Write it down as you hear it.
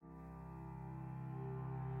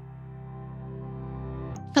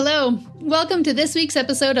Hello, welcome to this week's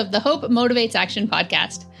episode of the Hope Motivates Action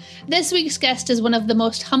podcast. This week's guest is one of the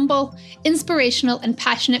most humble, inspirational, and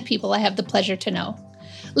passionate people I have the pleasure to know.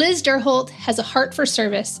 Liz Derholt has a heart for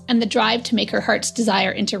service and the drive to make her heart's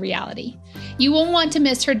desire into reality. You won't want to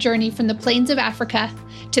miss her journey from the plains of Africa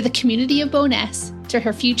to the community of Bowness to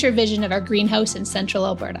her future vision of our greenhouse in central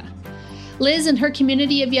Alberta. Liz and her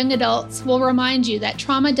community of young adults will remind you that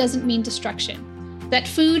trauma doesn't mean destruction, that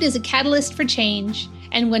food is a catalyst for change,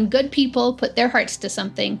 and when good people put their hearts to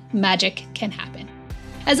something, magic can happen.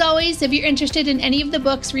 As always, if you're interested in any of the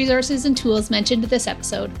books, resources, and tools mentioned in this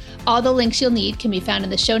episode, all the links you'll need can be found in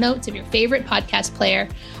the show notes of your favorite podcast player,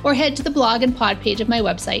 or head to the blog and pod page of my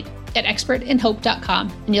website at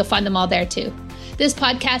expertinhope.com, and you'll find them all there too. This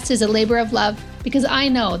podcast is a labor of love because I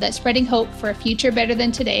know that spreading hope for a future better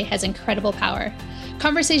than today has incredible power.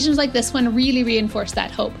 Conversations like this one really reinforce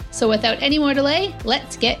that hope. So without any more delay,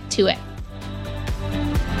 let's get to it.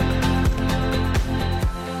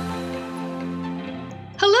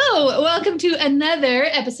 Hello, welcome to another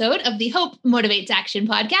episode of the Hope Motivates Action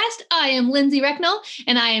podcast. I am Lindsay Recknell,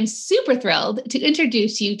 and I am super thrilled to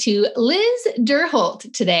introduce you to Liz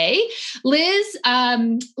Derholt today. Liz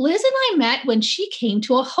and I met when she came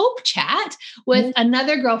to a Hope chat with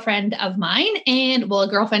another girlfriend of mine, and a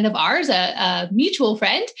girlfriend of ours, a mutual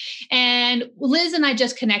friend. And Liz and I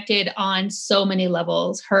just connected on so many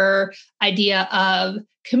levels. Her idea of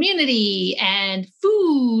community and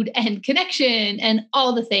food and connection and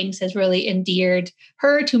all the things has really endeared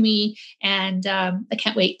her to me. And I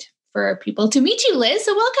can't wait for people to meet you, Liz.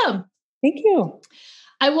 So welcome. Thank you.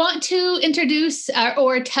 I want to introduce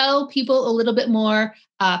or tell people a little bit more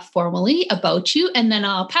formally about you, and then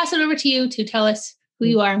I'll pass it over to you to tell us who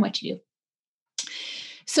you are and what you do.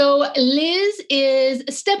 So Liz is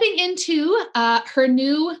stepping into her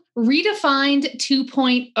new Redefined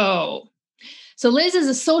 2.0. So Liz is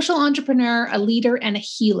a social entrepreneur, a leader, and a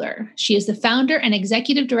healer. She is the founder and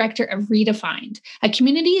executive director of Redefined, a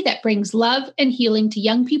community that brings love and healing to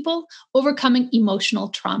young people overcoming emotional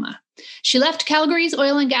trauma. She left Calgary's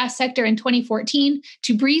oil and gas sector in 2014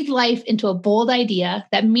 to breathe life into a bold idea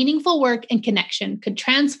that meaningful work and connection could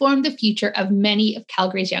transform the future of many of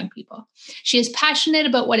Calgary's young people. She is passionate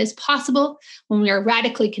about what is possible when we are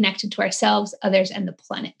radically connected to ourselves, others, and the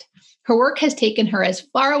planet. Her work has taken her as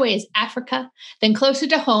far away as Africa, then closer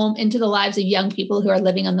to home into the lives of young people who are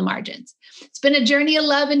living on the margins. It's been a journey of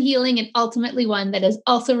love and healing, and ultimately one that is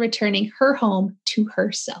also returning her home to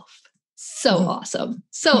herself. So awesome.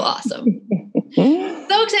 So awesome.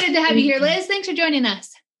 So excited to have you here, Liz. Thanks for joining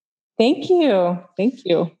us. Thank you. Thank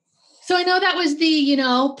you. So I know that was the,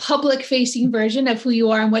 public-facing version of who you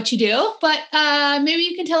are and what you do, but maybe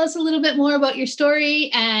you can tell us a little bit more about your story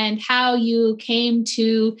and how you came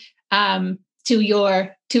to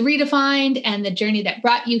Redefined and the journey that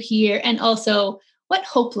brought you here, and also what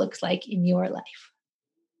hope looks like in your life.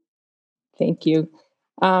 Thank you.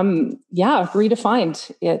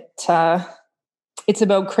 Redefined. It's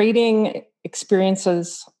about creating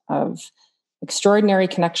experiences of extraordinary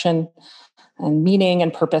connection and meaning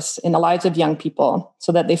and purpose in the lives of young people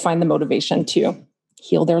so that they find the motivation to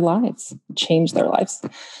heal their lives, change their lives.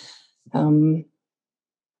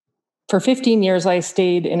 For 15 years, I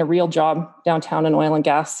stayed in a real job downtown in oil and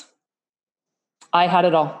gas. I had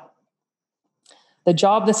it all. The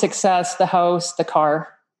job, the success, the house, the car,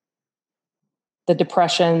 the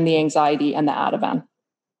depression, the anxiety, and the Ativan.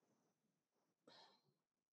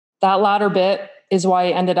 That latter bit is why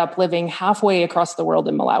I ended up living halfway across the world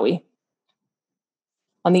in Malawi.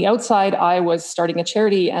 On the outside, I was starting a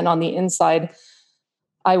charity, and on the inside,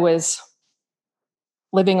 I was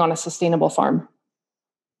living on a sustainable farm.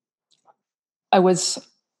 I was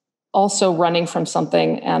also running from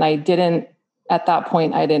something, and at that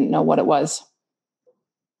point, I didn't know what it was.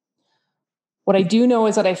 What I do know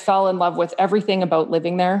is that I fell in love with everything about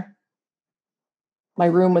living there. My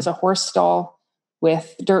room was a horse stall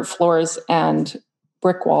with dirt floors and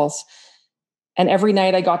brick walls. And every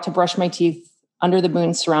night I got to brush my teeth under the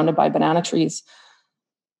moon surrounded by banana trees.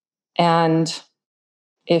 And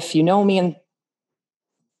if you know me,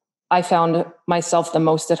 I found myself the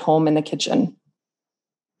most at home in the kitchen.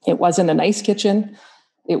 It wasn't a nice kitchen.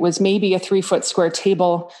 It was maybe a 3-foot square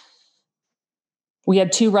table. We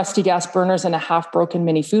had 2 rusty gas burners and a half-broken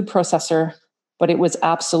mini food processor, but it was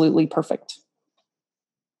absolutely perfect.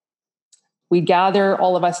 We'd gather,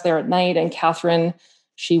 all of us there at night, and Catherine,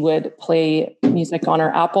 she would play music on her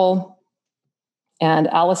Apple, and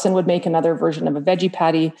Allison would make another version of a veggie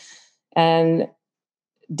patty, and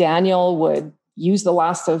Daniel would use the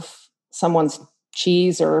last of someone's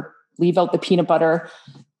cheese or leave out the peanut butter,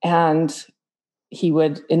 and he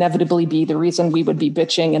would inevitably be the reason we would be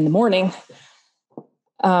bitching in the morning.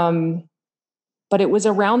 But it was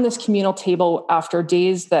around this communal table after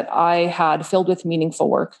days that I had filled with meaningful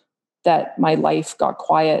work that my life got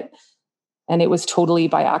quiet, and it was totally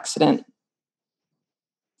by accident.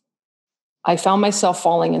 I found myself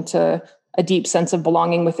falling into a deep sense of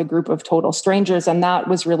belonging with a group of total strangers, and that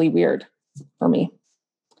was really weird for me.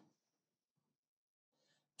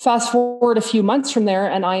 Fast forward a few months from there,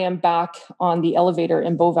 and I am back on the elevator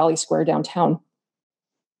in Bow Valley Square downtown.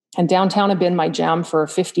 And downtown had been my jam for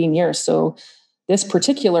 15 years, so this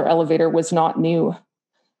particular elevator was not new.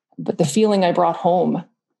 But the feeling I brought home,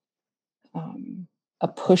 a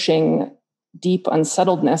pushing, deep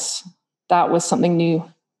unsettledness, that was something new.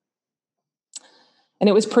 And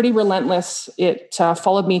it was pretty relentless. It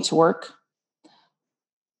followed me to work.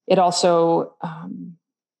 It also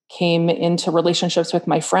came into relationships with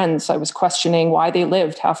my friends. I was questioning why they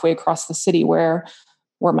lived halfway across the city. Where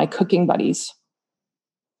were my cooking buddies?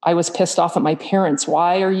 I was pissed off at my parents.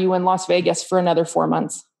 Why are you in Las Vegas for another 4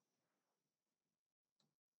 months?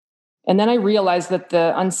 And then I realized that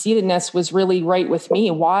the unseatedness was really right with me.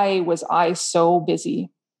 Why was I so busy?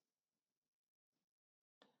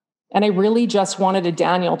 And I really just wanted a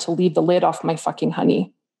Daniel to leave the lid off my fucking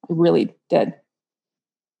honey. I really did.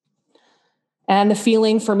 And the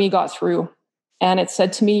feeling for me got through. And it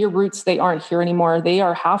said to me, your roots, they aren't here anymore. They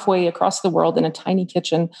are halfway across the world in a tiny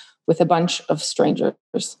kitchen with a bunch of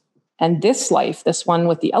strangers. And this life, this one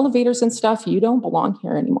with the elevators and stuff, you don't belong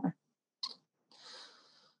here anymore.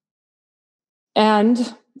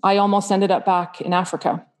 And I almost ended up back in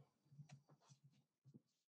Africa.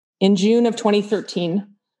 In June of 2013,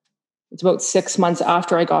 it's about 6 months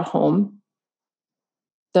after I got home,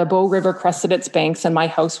 the Bow River crested its banks and my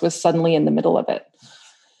house was suddenly in the middle of it.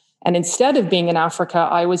 And instead of being in Africa,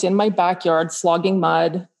 I was in my backyard slogging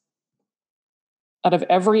mud out of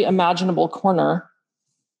every imaginable corner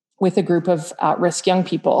with a group of at-risk young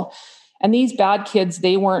people. And these bad kids,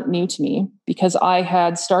 they weren't new to me because I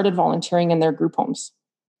had started volunteering in their group homes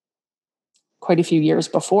quite a few years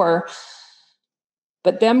before.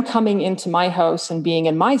 But them coming into my house and being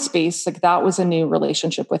in my space, like that was a new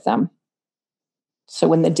relationship with them.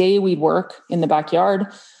 So in the day we'd work in the backyard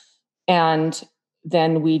and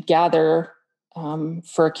then we'd gather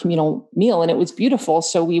for a communal meal, and it was beautiful.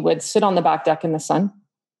 So we would sit on the back deck in the sun.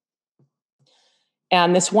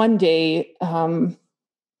 And this one day,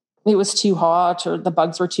 it was too hot or the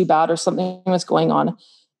bugs were too bad or something was going on.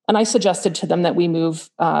 And I suggested to them that we move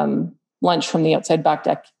lunch from the outside back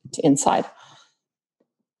deck to inside.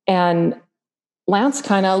 And Lance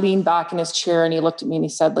kind of leaned back in his chair and he looked at me and he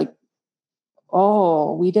said, like,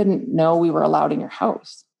 oh, we didn't know we were allowed in your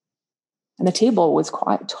house. And the table was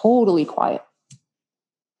quiet, totally quiet.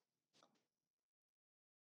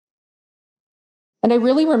 And I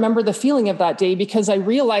really remember the feeling of that day because I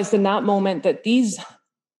realized in that moment that these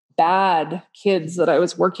bad kids that I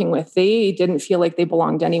was working with, they didn't feel like they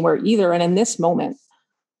belonged anywhere either. And in this moment,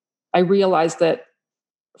 I realized that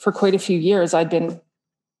for quite a few years, I'd been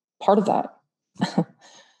part of that.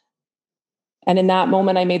 And in that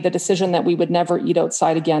moment, I made the decision that we would never eat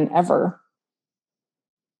outside again, ever.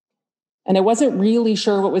 And I wasn't really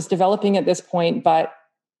sure what was developing at this point, but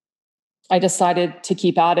I decided to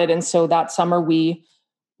keep at it. And so that summer, we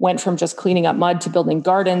went from just cleaning up mud to building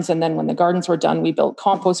gardens. And then when the gardens were done, we built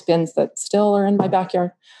compost bins that still are in my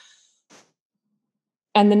backyard.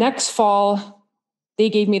 And the next fall,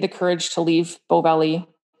 they gave me the courage to leave Bow Valley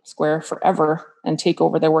Square forever and take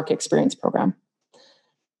over their work experience program.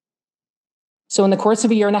 So in the course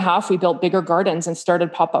of a year and a half, we built bigger gardens and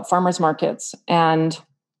started pop-up farmers markets. And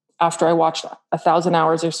after I watched 1,000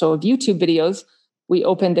 hours or so of YouTube videos, we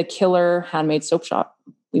opened a killer handmade soap shop.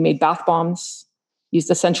 We made bath bombs, used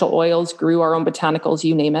essential oils, grew our own botanicals,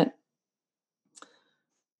 you name it.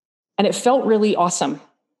 And it felt really awesome.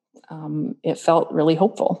 It felt really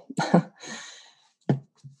hopeful.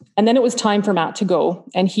 And then it was time for Matt to go.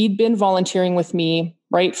 And he'd been volunteering with me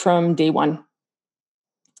right from day one.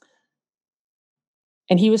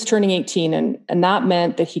 And he was turning 18, and that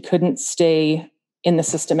meant that he couldn't stay in the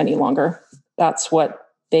system any longer. That's what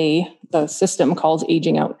the system calls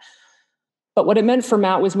aging out. But what it meant for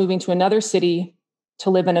Matt was moving to another city to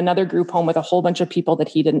live in another group home with a whole bunch of people that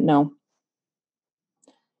he didn't know.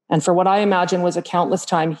 And for what I imagine was a countless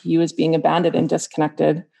time, he was being abandoned and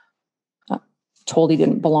disconnected, told he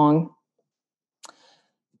didn't belong.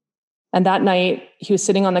 And that night, he was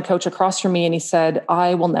sitting on the couch across from me and he said,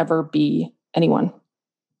 I will never be anyone.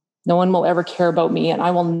 No one will ever care about me, and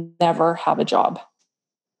I will never have a job.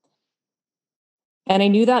 And I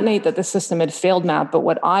knew that night that the system had failed Matt, but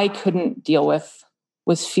what I couldn't deal with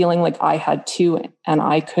was feeling like I had to, and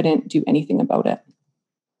I couldn't do anything about it.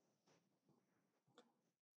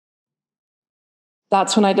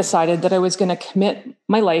 That's when I decided that I was going to commit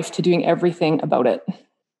my life to doing everything about it.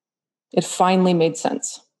 It finally made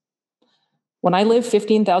sense. When I lived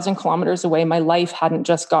 15,000 kilometers away, my life hadn't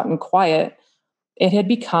just gotten quiet. It had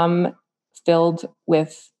become filled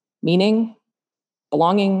with meaning,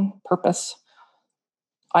 belonging, purpose.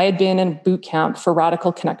 I had been in boot camp for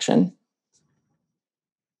radical connection.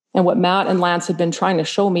 And what Matt and Lance had been trying to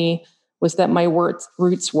show me was that my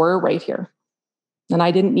roots were right here. And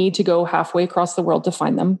I didn't need to go halfway across the world to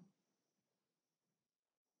find them.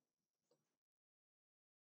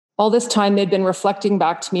 All this time, they'd been reflecting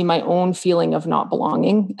back to me my own feeling of not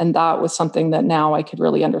belonging. And that was something that now I could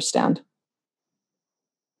really understand.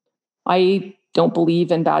 I don't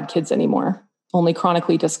believe in bad kids anymore, only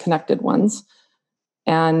chronically disconnected ones.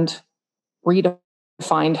 And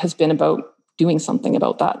Redefined has been about doing something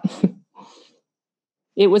about that.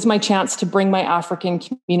 It was my chance to bring my African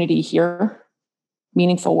community here.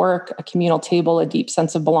 Meaningful work, a communal table, a deep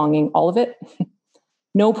sense of belonging, all of it.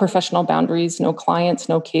 No professional boundaries, no clients,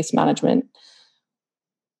 no case management.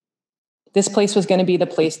 This place was going to be the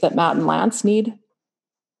place that Matt and Lance need,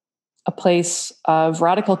 a place of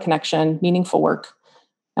radical connection, meaningful work,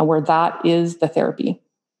 and where that is the therapy.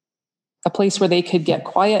 A place where they could get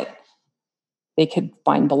quiet, they could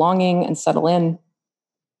find belonging and settle in.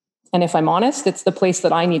 And if I'm honest, it's the place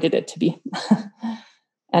that I needed it to be.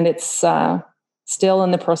 And it's still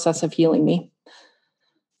in the process of healing me.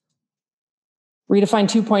 Redefined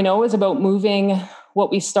 2.0 is about moving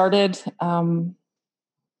what we started 2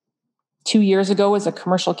 years ago as a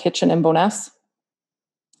commercial kitchen in Bowness.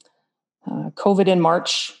 COVID in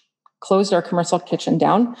March closed our commercial kitchen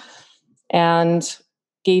down and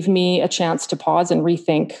gave me a chance to pause and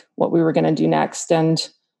rethink what we were going to do next. And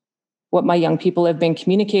what my young people have been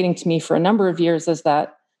communicating to me for a number of years is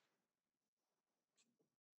that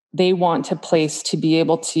they want a place to be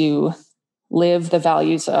able to live the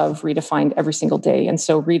values of Redefined every single day. And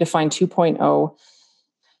so Redefined 2.0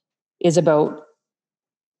 is about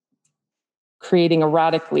creating a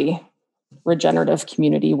radically regenerative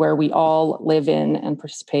community where we all live in and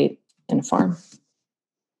participate in a farm.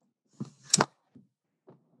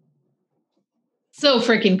 So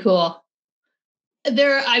freaking cool.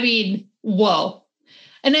 Whoa.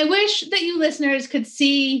 And I wish that you listeners could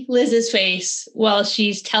see Liz's face while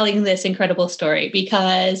she's telling this incredible story,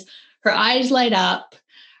 because her eyes light up,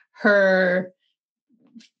 her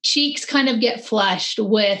cheeks kind of get flushed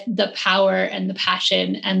with the power and the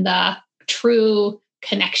passion and the true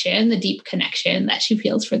connection, the deep connection that she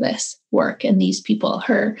feels for this work and these people,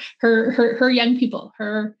 her young people,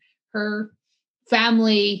 her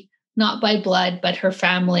family, not by blood, but her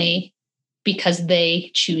family because they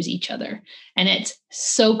choose each other. And it's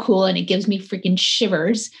so cool. And it gives me freaking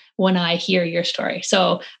shivers when I hear your story.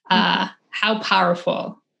 So how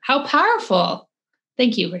powerful.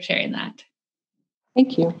 Thank you for sharing that.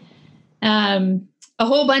 Thank you. A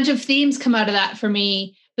whole bunch of themes come out of that for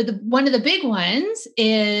me. But one of the big ones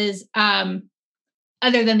is, other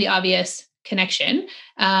than the obvious connection,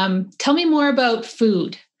 tell me more about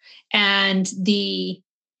food and the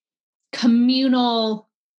communal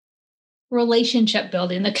relationship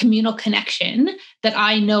building, the communal connection that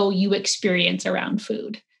I know you experience around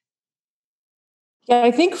food. Yeah,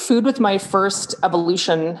 I think food was my first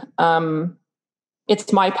evolution.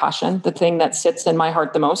 It's my passion, the thing that sits in my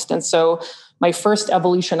heart the most. And so my first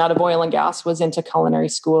evolution out of oil and gas was into culinary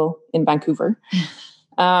school in Vancouver,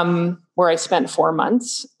 where I spent 4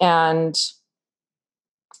 months. And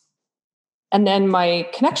then my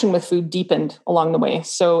connection with food deepened along the way.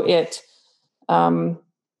 So it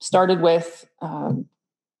started with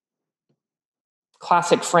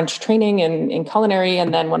classic French training in culinary.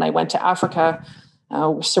 And then when I went to Africa,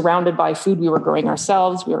 we're surrounded by food we were growing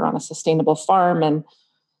ourselves. We were on a sustainable farm and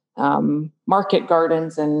market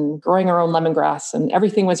gardens and growing our own lemongrass, and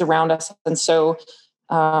everything was around us. And so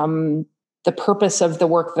the purpose of the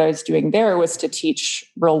work that I was doing there was to teach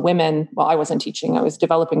rural women. Well, I wasn't teaching, I was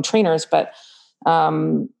developing trainers, but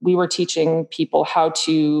we were teaching people how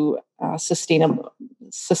to sustainably,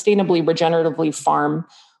 regeneratively farm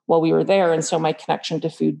while we were there. And so my connection to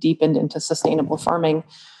food deepened into sustainable farming.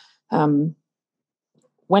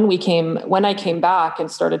 When I came back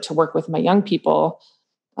and started to work with my young people,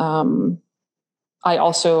 I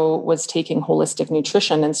also was taking holistic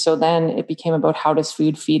nutrition. And so then it became about how does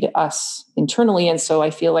food feed us internally? And so I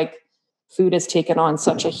feel like food has taken on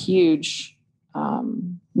such a huge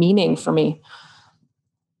meaning for me.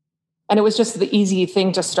 And it was just the easy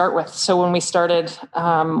thing to start with. So when I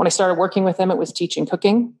started working with them, it was teaching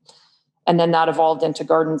cooking. And then that evolved into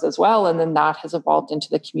gardens as well. And then that has evolved into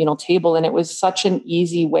the communal table. And it was such an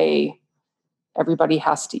easy way. Everybody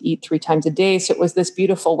has to eat 3 times a day. So it was this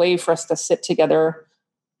beautiful way for us to sit together.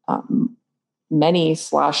 All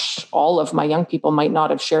of my young people might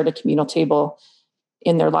not have shared a communal table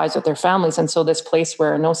in their lives with their families. And so this place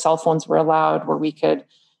where no cell phones were allowed, where we could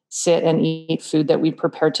sit and eat food that we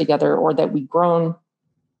prepared together or that we'd grown,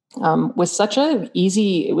 was an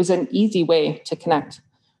easy way to connect,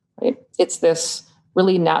 right? It's this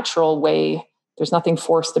really natural way. There's nothing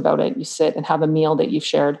forced about it. You sit and have a meal that you've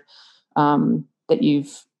shared,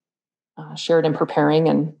 shared in preparing,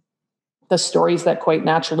 and the stories that quite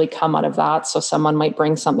naturally come out of that. So someone might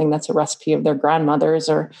bring something that's a recipe of their grandmother's,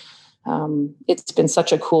 or it's been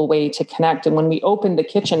such a cool way to connect. And when we opened the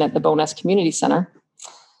kitchen at the Bowness Community Center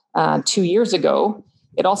 2 years ago,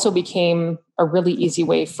 it also became a really easy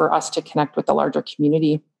way for us to connect with the larger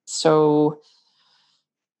community. So,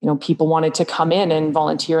 people wanted to come in and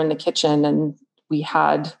volunteer in the kitchen. And we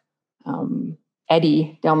had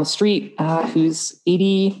Eddie down the street, who's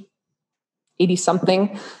 80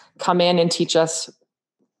 something, come in and teach us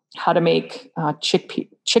how to make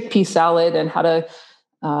chickpea salad and how to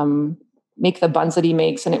make the buns that he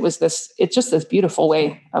makes. And it's just this beautiful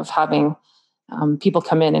way of having people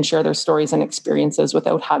come in and share their stories and experiences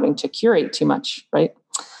without having to curate too much, right?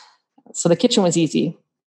 So the kitchen was easy.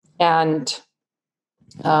 And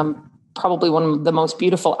probably one of the most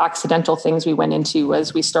beautiful accidental things we went into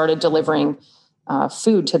was we started delivering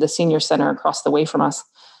food to the senior center across the way from us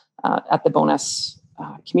at the Bowness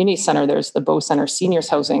Community Center. There's the Bow Center Seniors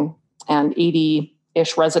Housing, and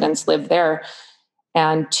 80-ish residents live there.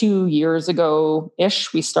 And 2 years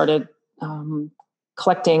ago-ish, we started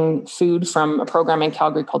collecting food from a program in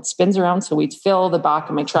Calgary called Spins Around. So we'd fill the back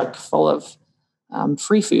of my truck full of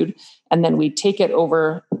free food, and then we'd take it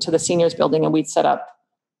over to the seniors building and we'd set up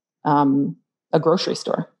a grocery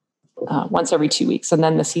store once every 2 weeks. And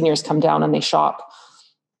then the seniors come down and they shop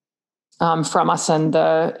from us, and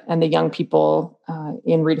the young people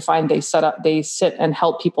in Redefine, they sit and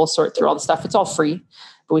help people sort through all the stuff. It's all free,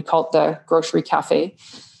 but we call it the Grocery Cafe.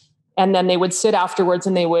 And then they would sit afterwards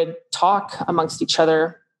and they would talk amongst each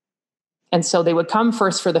other. And so they would come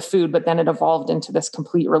first for the food, but then it evolved into this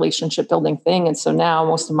complete relationship building thing. And so now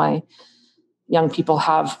most of my young people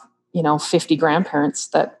have, 50 grandparents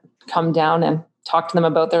that come down and talk to them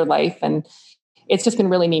about their life. And it's just been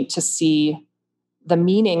really neat to see the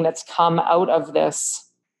meaning that's come out of this.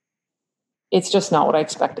 It's just not what I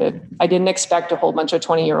expected. I didn't expect a whole bunch of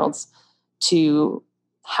 20-year-olds to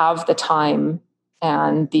have the time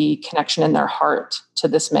and the connection in their heart to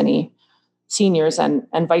this many seniors, and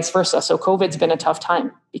vice versa. So COVID's been a tough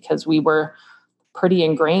time because we were pretty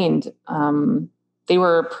ingrained. They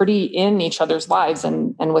were pretty in each other's lives.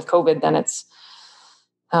 And with COVID, then it's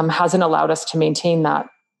hasn't allowed us to maintain that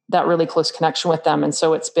really close connection with them. And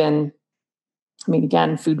so it's been,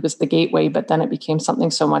 again, food was the gateway, but then it became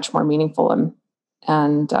something so much more meaningful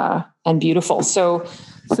and beautiful. So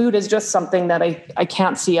food is just something that I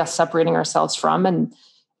can't see us separating ourselves from.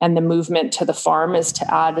 And the movement to the farm is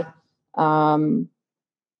to add,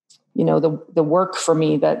 the work for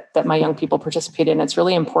me that my young people participate in. It's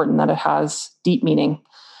really important that it has deep meaning.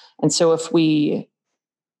 And so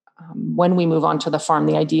when we move on to the farm,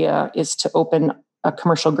 the idea is to open a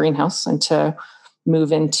commercial greenhouse and to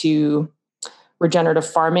move into regenerative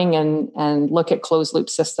farming and look at closed loop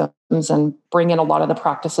systems and bring in a lot of the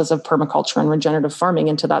practices of permaculture and regenerative farming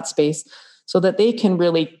into that space so that they can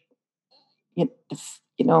really,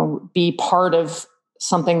 be part of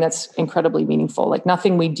something that's incredibly meaningful. Like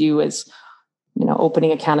nothing we do is,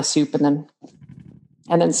 opening a can of soup and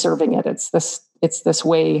then serving it. It's this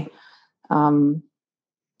way,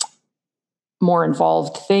 more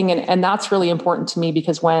involved thing. And that's really important to me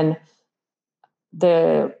because when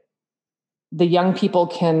the young people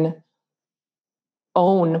can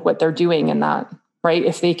own what they're doing in that, right?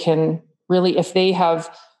 If they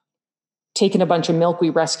have taken a bunch of milk we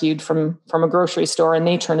rescued from a grocery store and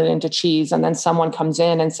they turn it into cheese, and then someone comes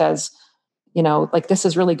in and says, this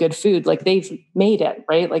is really good food. Like they've made it,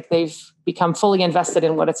 right? Like they've become fully invested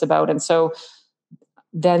in what it's about. And so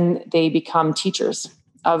then they become teachers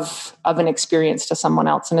of an experience to someone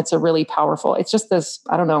else. And it's a really powerful, it's just this,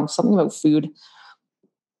 I don't know, something about food.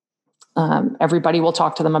 Everybody will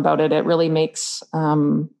talk to them about it. It really makes,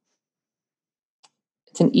 it's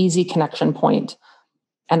an easy connection point.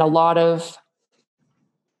 And a lot of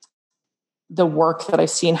the work that I've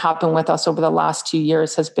seen happen with us over the last 2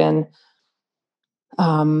 years has been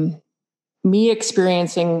me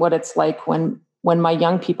experiencing what it's like when my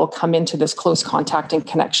young people come into this close contact and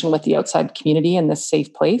connection with the outside community in this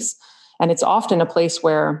safe place. And it's often a place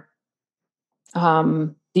where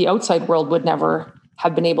the outside world would never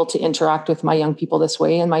have been able to interact with my young people this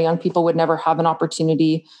way. And my young people would never have an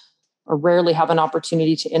opportunity, or rarely have an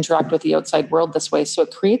opportunity, to interact with the outside world this way. So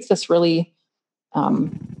it creates this really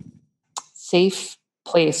safe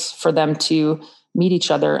place for them to meet each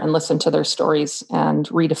other and listen to their stories and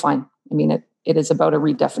redefine. I mean, it is about a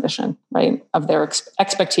redefinition, right, of their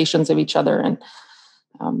expectations of each other. And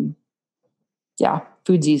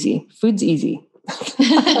food's easy. Food's easy.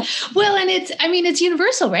 Well, and it's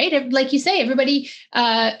universal, right? Like you say, everybody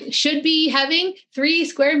should be having 3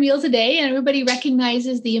 square meals a day, and everybody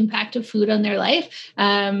recognizes the impact of food on their life.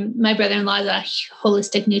 My brother-in-law is a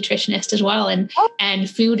holistic nutritionist as well. And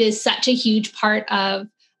food is such a huge part of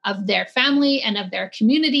their family and of their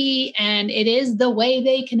community. And it is the way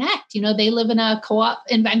they connect. They live in a co-op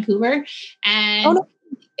in Vancouver, and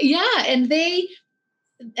and they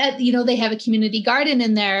have a community garden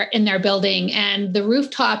in their building, and the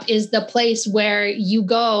rooftop is the place where you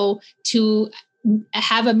go to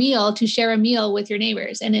have a meal, to share a meal with your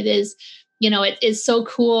neighbors. And it is, it is so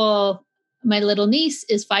cool. My little niece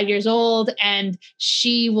is 5 years old, and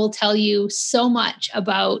she will tell you so much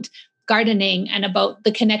about gardening and about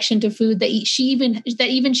the connection to food that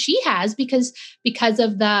even she has because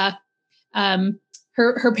of the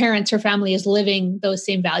her parents, her family is living those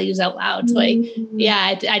same values out loud. So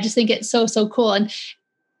I just think it's so, so cool. And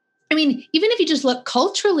I mean, even if you just look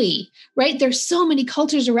culturally, right, there's so many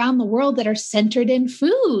cultures around the world that are centered in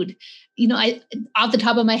food. Off the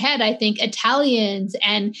top of my head, I think Italians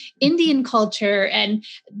and Indian culture, and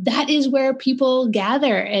that is where people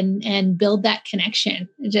gather and build that connection.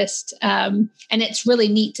 And it's really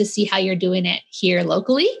neat to see how you're doing it here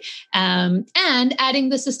locally, and adding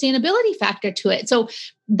the sustainability factor to it. So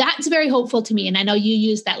that's very hopeful to me. And I know you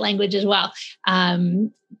use that language as well.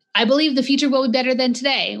 I believe the future will be better than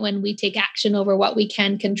today when we take action over what we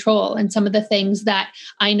can control. And some of the things that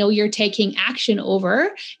I know you're taking action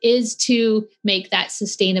over is to make that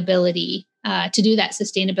sustainability, to do that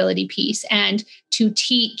sustainability piece, and to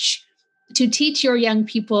teach your young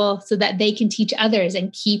people so that they can teach others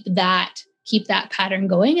and keep that pattern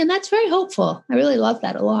going. And that's very hopeful. I really love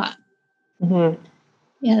that a lot. Mm-hmm.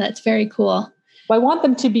 Yeah, that's very cool. I want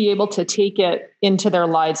them to be able to take it into their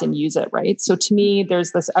lives and use it, right? So to me,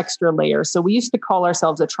 there's this extra layer. So we used to call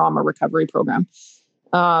ourselves a trauma recovery program,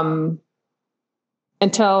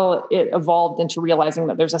 until it evolved into realizing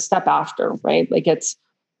that there's a step after, right? Like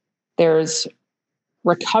there's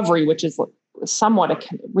recovery, which is somewhat a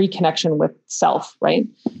reconnection with self, right?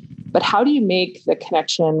 But how do you make the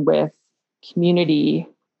connection with community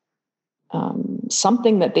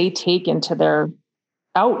something that they take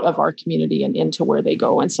out of our community and into where they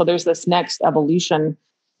go? And so there's this next evolution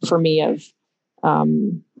for me of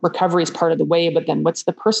recovery is part of the way, but then what's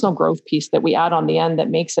the personal growth piece that we add on the end that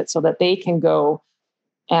makes it so that they can go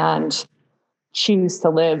and choose to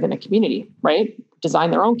live in a community, right?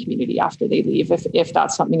 Design their own community after they leave, if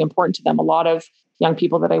that's something important to them. A lot of young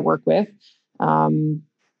people that I work with,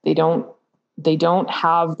 they don't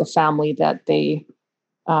have the family that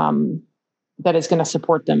that is going to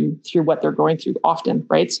support them through what they're going through often,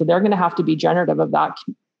 right? So they're going to have to be generative of that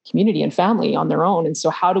community and family on their own. And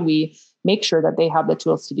so how do we make sure that they have the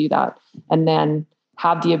tools to do that, and then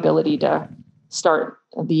have the ability to start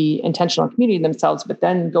the intentional community themselves, but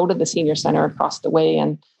then go to the senior center across the way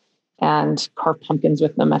and carve pumpkins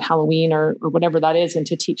with them at Halloween or whatever that is, and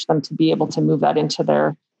to teach them to be able to move that into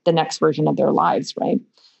the next version of their lives, right?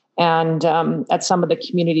 And at some of the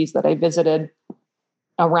communities that I visited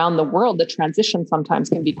around the world, the transition sometimes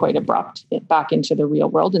can be quite abrupt back into the real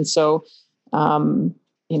world. And so, I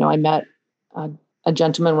met a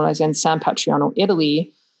gentleman when I was in San Patriano,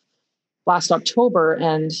 Italy last October,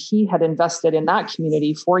 and he had invested in that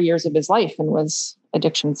community 4 years of his life and was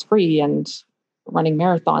addictions free and running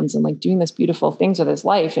marathons and like doing this beautiful things with his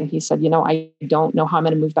life. And he said, I don't know how I'm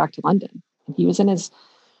going to move back to London. And he was in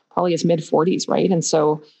probably his mid 40s. Right. And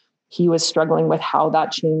so he was struggling with how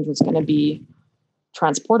that change was going to be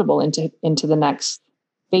transportable into the next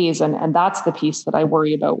phase. And that's the piece that I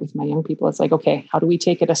worry about with my young people. It's like, okay, how do we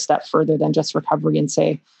take it a step further than just recovery and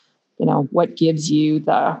say, what gives you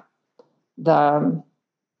the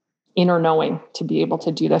inner knowing to be able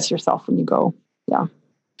to do this yourself when you go? Yeah.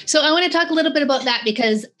 So I want to talk a little bit about that,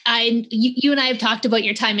 because you and I have talked about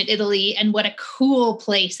your time in Italy and what a cool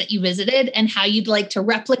place that you visited and how you'd like to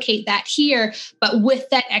replicate that here, but with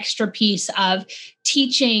that extra piece of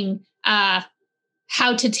teaching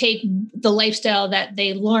how to take the lifestyle that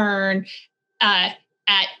they learn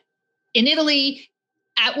in Italy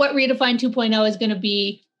at what Redefine 2.0 is going to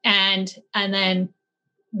be. And then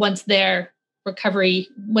once they're recovery,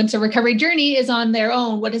 once a recovery journey is on their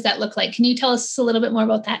own, what does that look like? Can you tell us a little bit more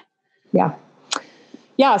about that? Yeah.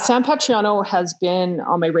 San Patriano has been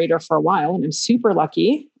on my radar for a while, and I'm super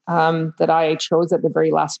lucky that I chose at the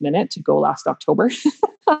very last minute to go last October.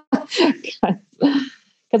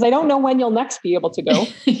 Because I don't know when you'll next be able to go.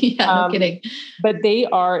 No kidding. But they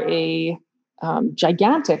are a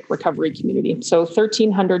gigantic recovery community. So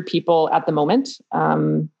 1,300 people at the moment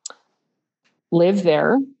live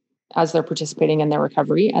there as they're participating in their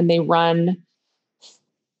recovery, and they run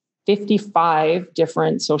 55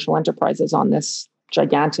 different social enterprises on this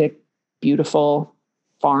gigantic, beautiful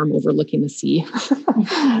farm overlooking the sea.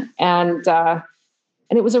 And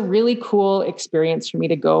it was a really cool experience for me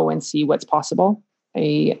to go and see what's possible.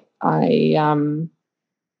 I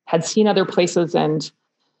had seen other places, and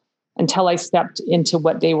until I stepped into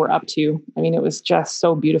what they were up to, I mean, it was just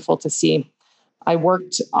so beautiful to see. I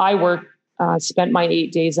spent my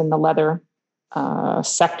 8 days in the leather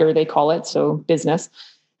sector, they call it, so business,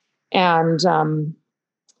 and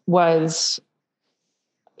was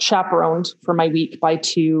chaperoned for my week by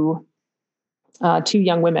two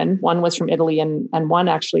young women. One was from Italy, and one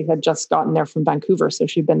actually had just gotten there from Vancouver, so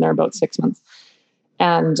she'd been there about 6 months.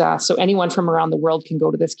 And so anyone from around the world can go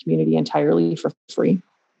to this community entirely for free.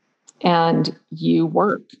 And you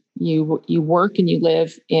work and you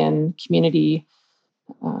live in community.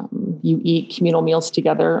 You eat communal meals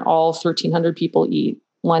together. All 1,300 people eat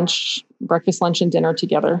breakfast, lunch, and dinner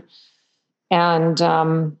together. And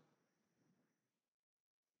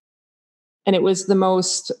it was the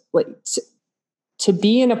most, like, to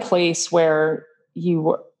be in a place where you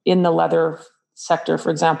were in the leather sector, for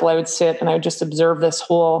example. I would sit and I would just observe this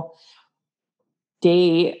whole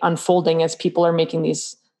day unfolding as people are making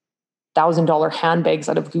these $1,000 handbags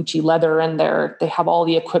out of Gucci leather, and they have all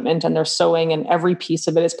the equipment, and they're sewing, and every piece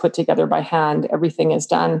of it is put together by hand. Everything is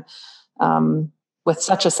done with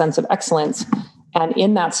such a sense of excellence. And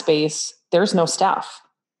in that space, there's no staff,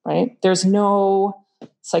 right? There's no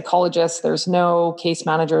psychologists, there's no case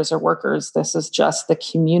managers or workers. This is just the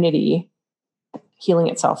community healing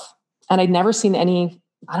itself. And I'd never seen any,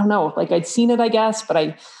 I don't know, like I'd seen it, I guess, but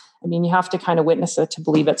I mean, you have to kind of witness it to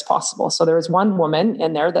believe it's possible. So there was one woman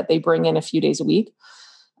in there that they bring in a few days a week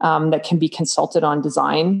that can be consulted on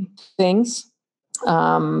design things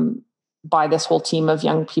by this whole team of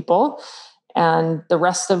young people. And the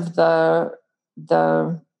rest of the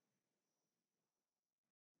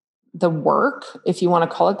work, if you want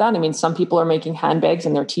to call it that. I mean, some people are making handbags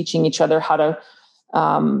and they're teaching each other how to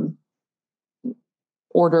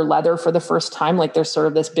order leather for the first time. Like there's sort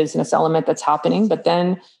of this business element that's happening, but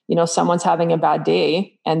then, someone's having a bad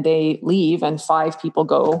day and they leave, and 5 people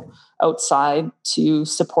go outside to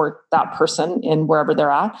support that person in wherever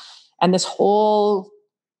they're at. And this whole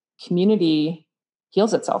community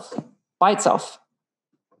heals itself by itself.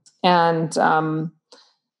 And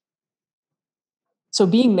so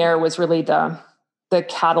being there was really the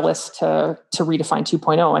catalyst to redefine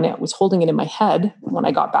 2.0. And it was holding it in my head when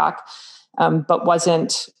I got back, but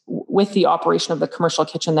wasn't with the operation of the commercial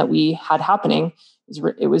kitchen that we had happening.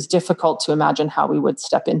 It was difficult to imagine how we would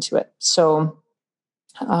step into it. So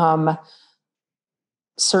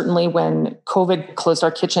certainly when COVID closed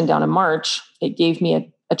our kitchen down in March, it gave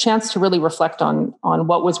me a chance to really reflect on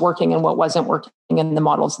what was working and what wasn't working in the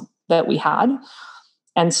models that we had.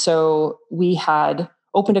 And so we had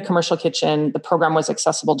opened a commercial kitchen. The program was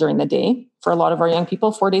accessible during the day for a lot of our young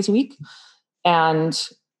people, 4 days a week. And,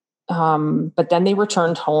 but then they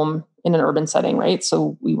returned home in an urban setting, right?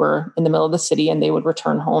 So we were in the middle of the city and they would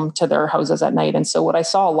return home to their houses at night. And so what I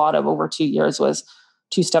saw a lot of over 2 years was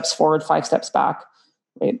 2 steps forward, 5 steps back,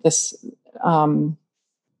 right? This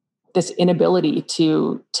inability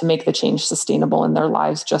to make the change sustainable in their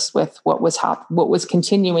lives, just with what was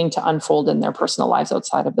continuing to unfold in their personal lives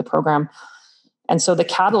outside of the program. And so the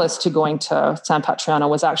catalyst to going to San Patriano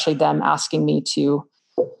was actually them asking me to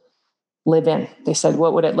live in. They said,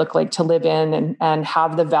 what would it look like to live in and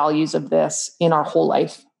have the values of this in our whole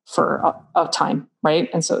life for a time, right?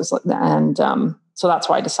 And so it was, so that's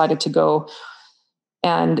why I decided to go.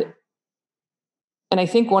 And I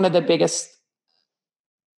think one of the biggest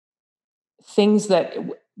things that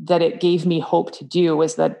it gave me hope to do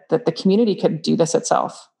was that the community could do this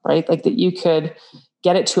itself, right? Like that you could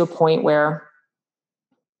get it to a point where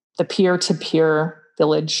the peer-to-peer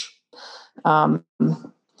village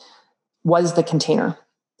was the container,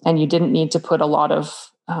 and you didn't need to put a lot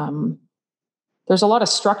of, there's a lot of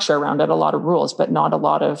structure around it, a lot of rules, but not a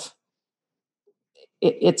lot of,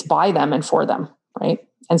 it's by them and for them, right?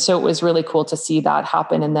 And so it was really cool to see that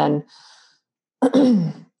happen. And then,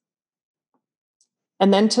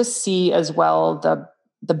 and then to see as well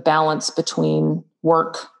the balance between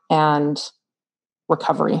work and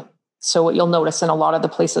recovery. So what you'll notice in a lot of the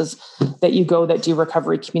places that you go that do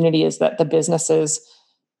recovery community is that the businesses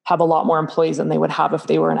have a lot more employees than they would have if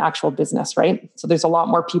they were an actual business, right? So there's a lot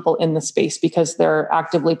more people in the space because they're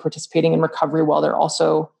actively participating in recovery while they're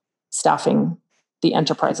also staffing the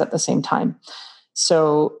enterprise at the same time.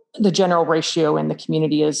 So the general ratio in the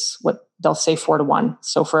community is what they'll say 4-1.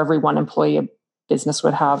 So for every one employee, a business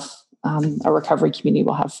would have, a recovery community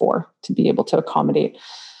will have 4 to be able to accommodate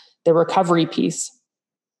the recovery piece.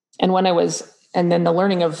 And and then the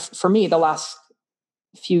learning of, for me, the last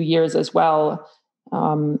few years as well,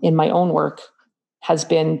 in my own work has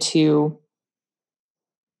been to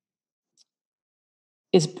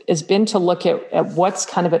look at what's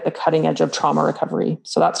kind of at the cutting edge of trauma recovery.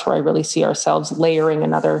 So that's where I really see ourselves layering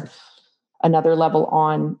another level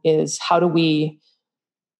on, is how do we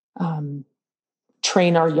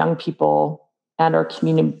train our young people and our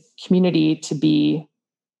community to be,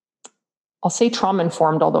 I'll say trauma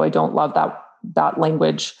informed, although I don't love that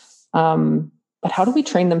language. But how do we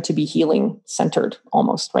train them to be healing centered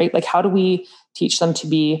almost, right? Like, how do we teach them to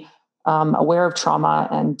be aware of trauma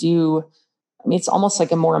and it's almost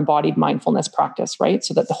like a more embodied mindfulness practice, right?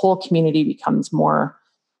 So that the whole community becomes more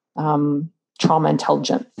trauma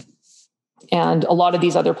intelligent. And a lot of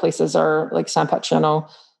these other places are like San Patriano.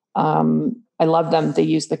 I love them. They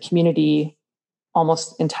use the community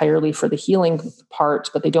almost entirely for the healing part,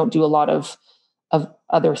 but they don't do a lot of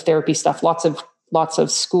other therapy stuff. Lots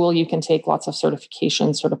of school you can take, lots of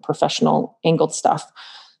certifications, sort of professional angled stuff.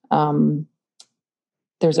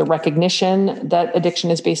 There's a recognition that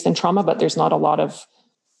addiction is based in trauma, but there's not a lot of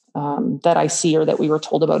that I see or that we were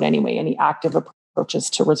told about anyway, any active approaches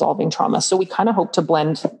to resolving trauma. So we kind of hope to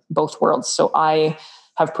blend both worlds. So I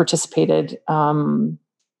have participated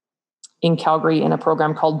in Calgary in a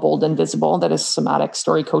program called Bold and Visible that is somatic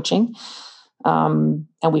story coaching. And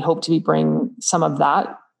we hope to bring some of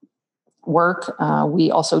that work.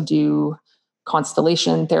 We also do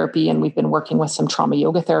constellation therapy, and we've been working with some trauma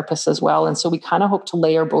yoga therapists as well. And so we kind of hope to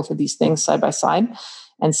layer both of these things side by side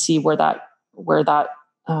and see where that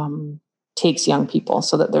takes young people,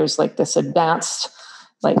 so that there's like this advanced,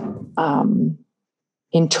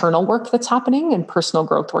 internal work that's happening and personal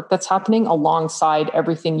growth work that's happening alongside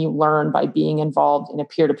everything you learn by being involved in a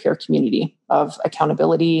peer-to-peer community of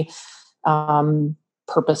accountability,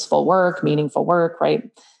 purposeful work, meaningful work,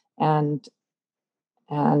 right? And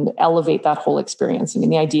elevate that whole experience. I mean,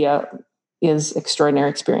 the idea is extraordinary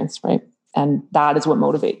experience, right? And that is what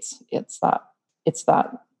motivates. It's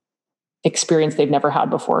that experience they've never had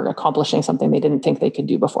before, accomplishing something they didn't think they could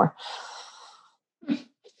do before.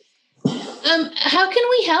 How can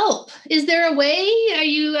we help? Is there a way?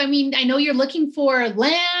 I know you're looking for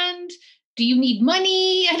land. Do you need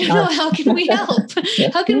money? I don't know. How can we help?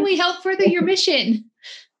 How can we help further your mission?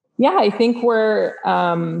 Yeah, I think we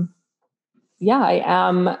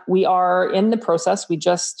are in the process. We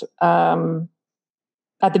just, at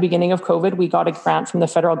the beginning of COVID, we got a grant from the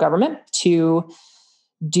federal government to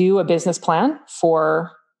do a business plan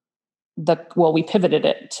for we pivoted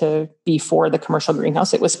it to be for the commercial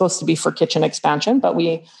greenhouse. It was supposed to be for kitchen expansion, but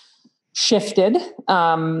we shifted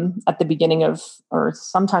at the beginning of, or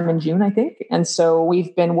sometime in June, I think. And so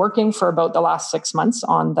we've been working for about the last 6 months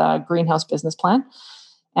on the greenhouse business plan.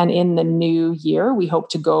 And in the new year, we hope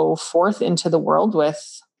to go forth into the world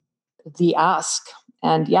with the ask.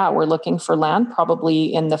 And we're looking for land,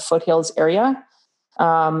 probably in the foothills area,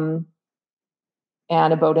 and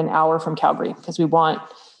about an hour from Calgary, because we want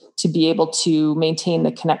to be able to maintain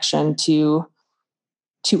the connection to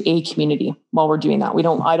a community while we're doing that.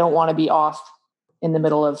 I don't want to be off in the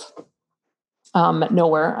middle of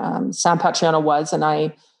nowhere. San Patriano was, and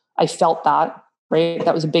I felt that, right?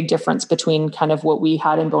 That was a big difference between kind of what we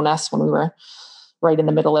had in Bowness when we were right in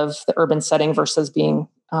the middle of the urban setting versus being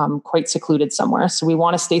quite secluded somewhere. So we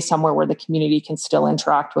want to stay somewhere where the community can still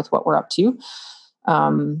interact with what we're up to.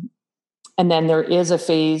 And then there is a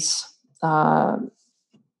phase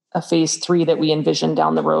 3 that we envision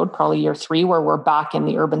down the road, probably year 3, where we're back in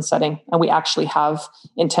the urban setting. And we actually have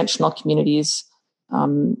intentional communities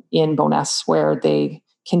in Bowness where they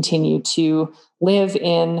continue to live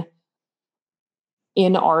in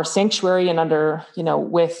our sanctuary and under,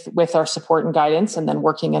 with our support and guidance, and then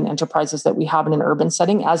working in enterprises that we have in an urban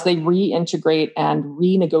setting as they reintegrate and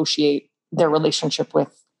renegotiate their relationship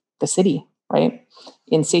with the city, right,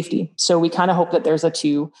 in safety. So we kind of hope that there's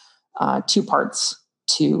two parts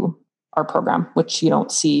to our program, which you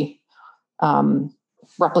don't see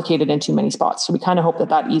replicated in too many spots. So we kind of hope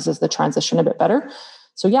that eases the transition a bit better.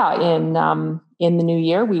 So in the new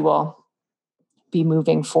year, we will be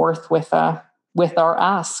moving forth with a with our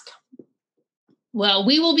ask. Well,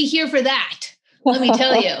 we will be here for that. Let me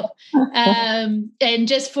tell you. And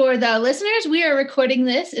just for the listeners, we are recording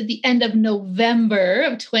this at the end of November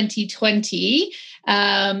of 2020.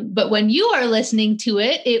 But when you are listening to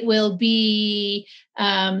it, it will be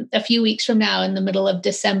a few weeks from now in the middle of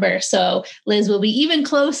December. So Liz will be even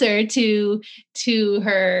closer to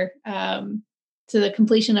her, to the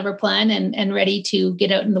completion of her plan and ready to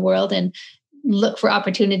get out in the world and look for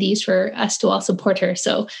opportunities for us to all support her.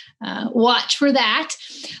 So watch for that.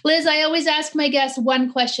 Liz, I always ask my guests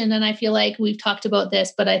one question, and I feel like we've talked about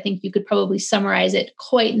this, but I think you could probably summarize it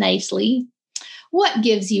quite nicely. What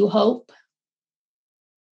gives you hope?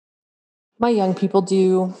 My young people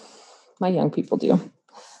do.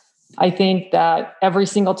 I think that every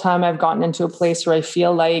single time I've gotten into a place where I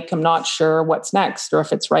feel like I'm not sure what's next or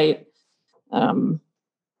if it's right,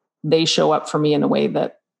 they show up for me in a way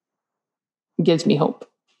that gives me hope.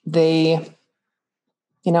 I'll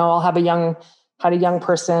have had a young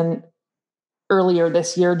person earlier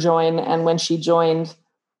this year join. And when she joined,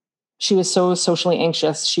 she was so socially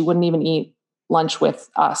anxious. She wouldn't even eat lunch with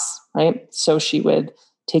us. Right. So she would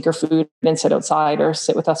take her food and sit outside or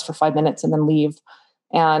sit with us for 5 minutes and then leave.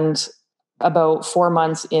 And about 4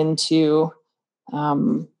 months into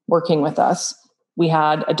working with us, we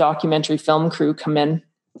had a documentary film crew come in,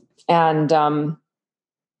 and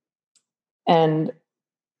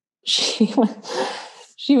she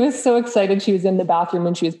was so excited. She was in the bathroom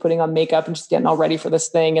and she was putting on makeup and just getting all ready for this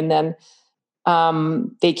thing. And then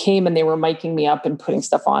they came and they were miking me up and putting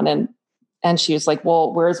stuff on. And she was like,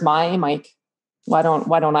 well, where's my mic? Why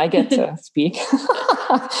don't I get to speak?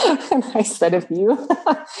 And I said, if you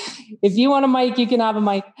want a mic, you can have a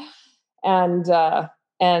mic. And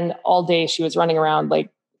all day she was running around,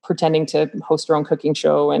 like pretending to host her own cooking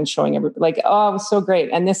show and showing everybody, like, oh, it was so great.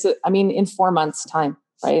 And this, in 4 months time,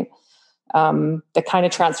 right? The kind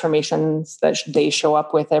of transformations that they show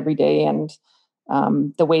up with every day, and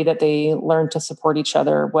the way that they learn to support each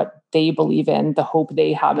other, what they believe in, the hope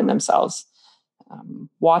they have in themselves.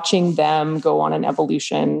 Watching them go on an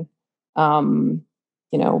evolution,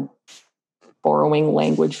 borrowing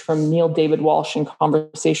language from Neil David Walsh in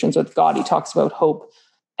Conversations with God. He talks about hope,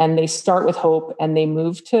 and they start with hope and they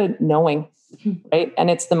move to knowing, right? And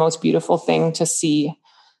it's the most beautiful thing to see.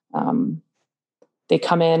 They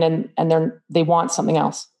come in and they want something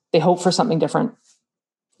else. They hope for something different.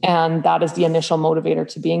 And that is the initial motivator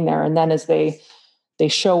to being there. And then as they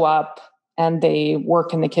show up and they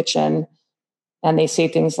work in the kitchen, and they say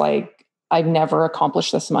things like, I've never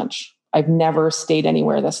accomplished this much. I've never stayed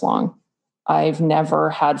anywhere this long. I've never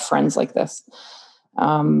had friends like this.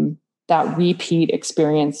 That repeat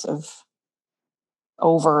experience of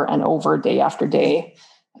over and over, day after day,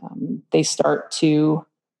 they start to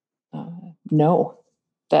know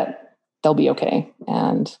that they'll be okay,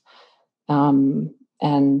 and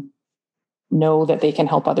know that they can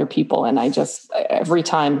help other people. And every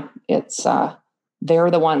time it's,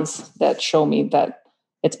 they're the ones that show me that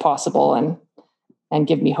it's possible and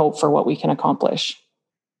give me hope for what we can accomplish.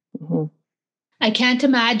 Mm-hmm. I can't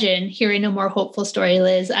imagine hearing a more hopeful story,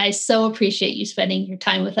 Liz. I so appreciate you spending your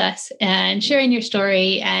time with us and sharing your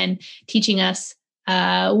story and teaching us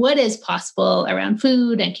what is possible around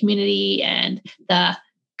food and community and the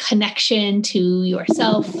connection to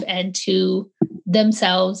yourself and to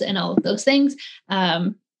themselves and all of those things.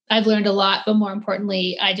 I've learned a lot, but more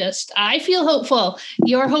importantly, I feel hopeful.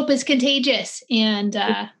 Your hope is contagious. And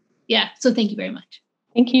so thank you very much.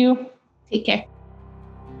 Thank you. Take care.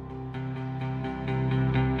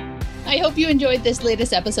 I hope you enjoyed this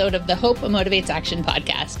latest episode of the Hope Motivates Action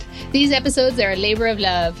podcast. These episodes are a labor of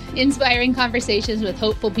love. Inspiring conversations with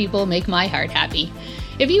hopeful people make my heart happy.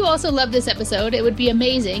 If you also love this episode, it would be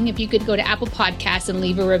amazing if you could go to Apple Podcasts and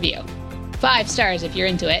leave a review. 5 stars if you're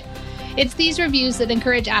into it. It's these reviews that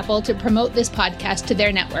encourage Apple to promote this podcast to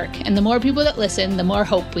their network, and the more people that listen, the more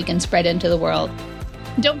hope we can spread into the world.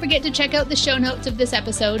 Don't forget to check out the show notes of this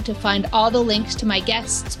episode to find all the links to my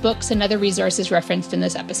guests, books, and other resources referenced in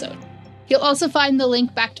this episode. You'll also find the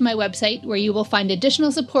link back to my website, where you will find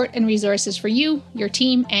additional support and resources for you, your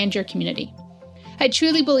team, and your community. I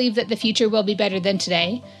truly believe that the future will be better than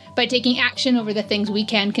today by taking action over the things we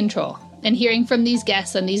can control. And hearing from these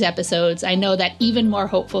guests on these episodes, I know that even more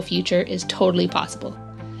hopeful future is totally possible.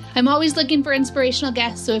 I'm always looking for inspirational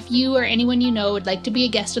guests, so if you or anyone you know would like to be a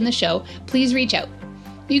guest on the show, please reach out.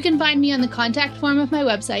 You can find me on the contact form of my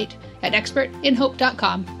website at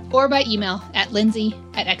expertinhope.com or by email at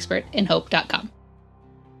lindsay@expertinhope.com.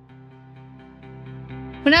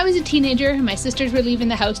 When I was a teenager and my sisters were leaving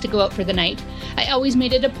the house to go out for the night, I always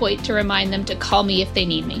made it a point to remind them to call me if they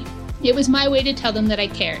need me. It was my way to tell them that I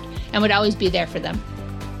cared, and would always be there for them.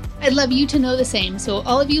 I'd love you to know the same, so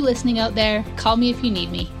all of you listening out there, call me if you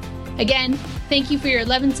need me. Again, thank you for your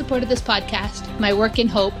love and support of this podcast, my work in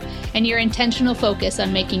hope, and your intentional focus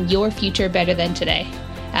on making your future better than today.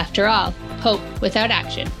 After all, hope without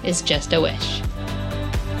action is just a wish.